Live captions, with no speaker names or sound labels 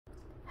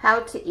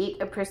How to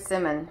eat a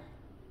persimmon.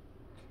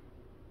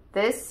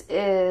 This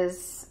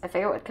is, I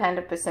forget what kind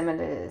of persimmon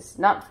it is,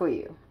 not for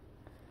you.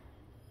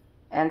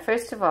 And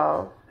first of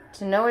all,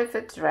 to know if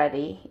it's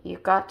ready,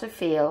 you've got to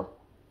feel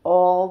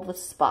all the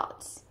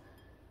spots.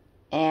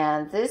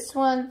 And this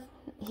one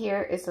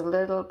here is a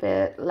little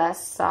bit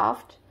less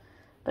soft,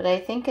 but I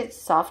think it's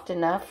soft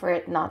enough for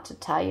it not to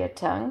tie your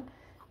tongue,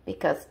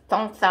 because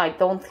tongues I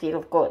don't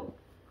feel good.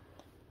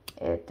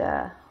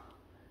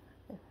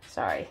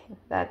 Sorry,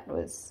 that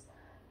was,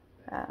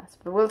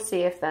 but we'll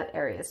see if that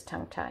area is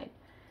tongue-tied.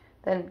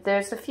 Then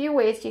there's a few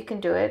ways you can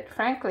do it.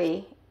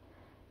 Frankly,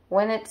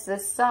 when it's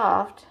this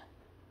soft,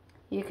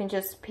 you can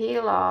just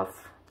peel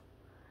off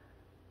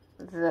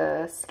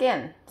the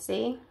skin,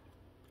 see?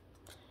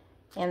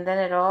 And then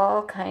it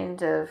all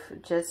kind of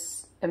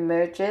just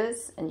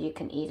emerges and you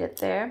can eat it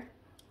there.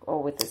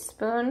 Or with a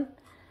spoon,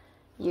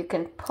 you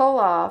can pull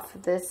off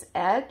this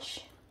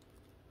edge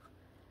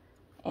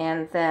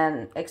and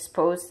then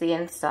expose the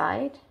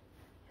inside.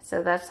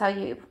 So that's how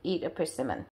you eat a persimmon.